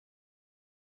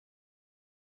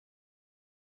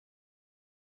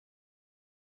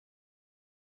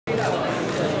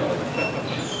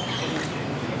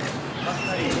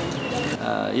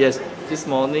Yes, this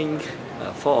morning,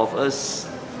 four of us,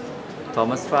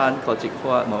 Thomas Fann, Huat,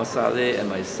 Mohd Salleh, and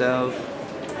myself,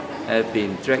 have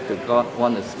been dragged to court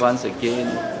once again.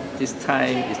 This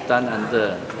time is done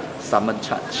under summon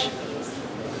charge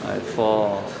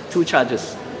for two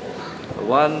charges.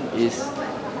 One is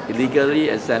illegally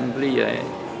assembly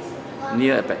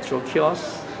near a petrol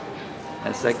kiosk,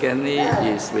 and secondly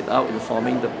is without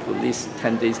informing the police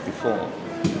 10 days before.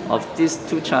 Of these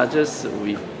two charges,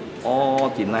 we all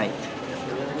denied.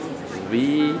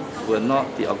 We were not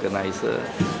the organizer.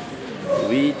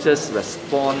 We just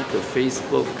respond to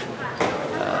Facebook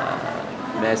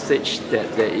message that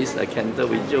there is a candle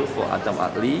vigil for Adam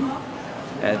Ali,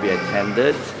 and we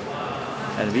attended.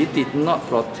 And we did not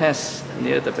protest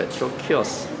near the petrol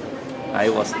kiosk. I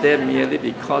was there merely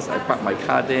because I parked my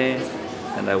car there,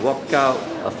 and I walked out.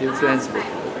 A few friends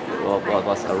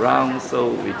was around, so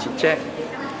we chit-chat.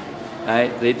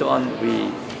 Later on,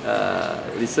 we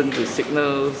listened to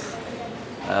signals.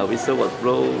 Whistle was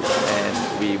blown,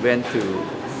 and we went to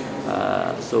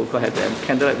so-called have the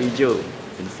candlelight vigil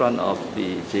in front of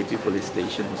the JP police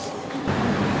stations.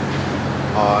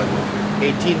 On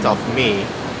 18th of May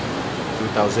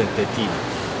 2013,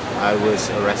 I was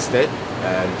arrested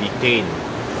and detained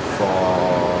for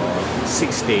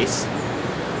 6 days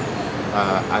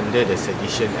under the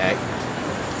Sedition Act.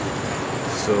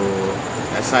 So,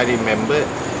 as I remember,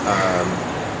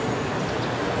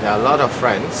 there are a lot of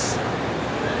friends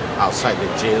outside the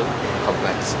jail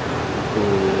complex who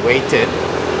waited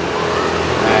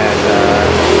and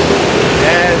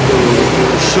there to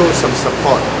show some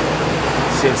support.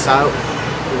 Since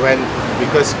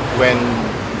because when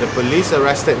the police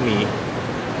arrested me,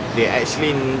 they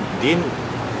actually didn't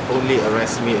only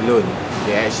arrest me alone.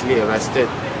 They actually arrested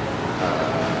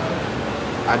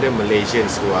other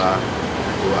Malaysians who were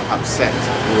upset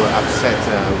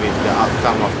with the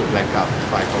outcome of the blackout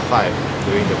 5/5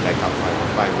 during the blackout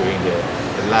 5/5 during the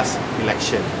last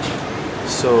election.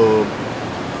 So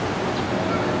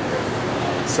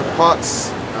supports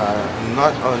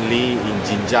not only in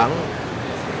Jinjang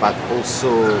but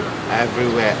also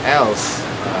everywhere else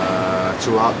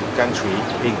throughout the country,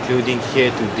 including here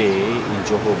today in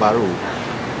Johor Bahru.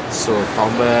 So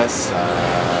Thomas,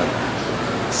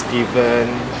 Steven,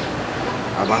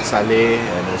 Mohd Salleh,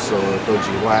 and also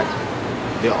Huat,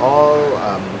 they all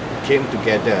came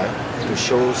together to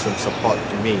show some support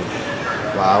to me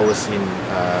while I was in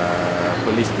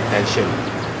police detention.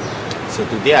 So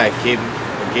today I came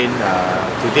again.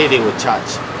 Today they were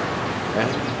charged.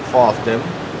 4 of them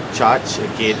charged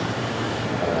again,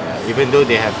 even though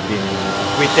they have been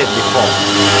acquitted before.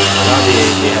 Now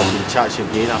they have been charged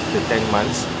again after 10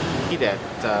 months. That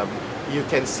you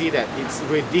can see that it's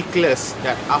ridiculous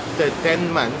that after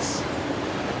 10 months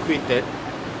acquitted,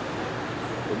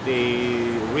 they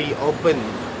reopen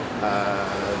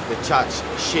the charge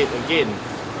sheet again.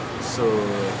 So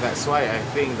that's why I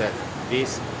think that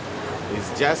this is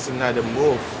just another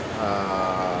move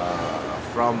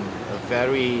from a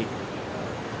very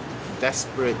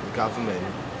desperate government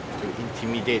to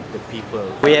intimidate the people.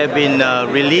 We have been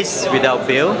released without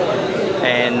bail,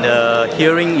 and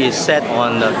hearing is set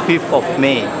on 5th of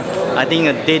May. I think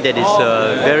a date that is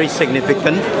very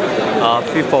significant.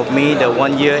 5th of May, the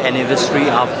 1-year anniversary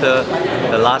after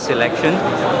the last election.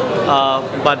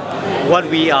 But what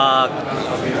we are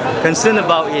concerned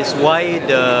about is why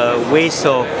the waste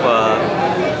of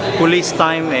police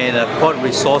time and court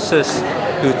resources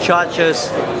to charge us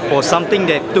for something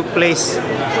that took place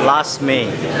last May.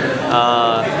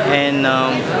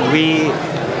 We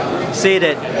say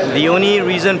that the only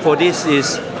reason for this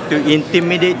is to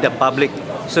intimidate the public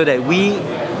so that we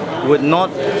would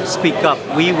not speak up,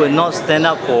 we would not stand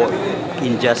up for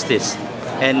injustice.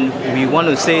 And we want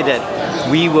to say that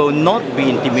we will not be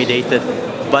intimidated.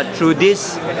 But through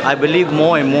this, I believe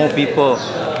more and more people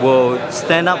will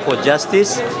stand up for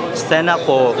justice, stand up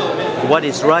for what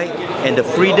is right, and the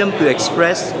freedom to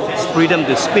express, freedom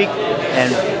to speak,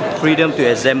 and freedom to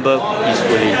assemble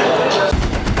peacefully.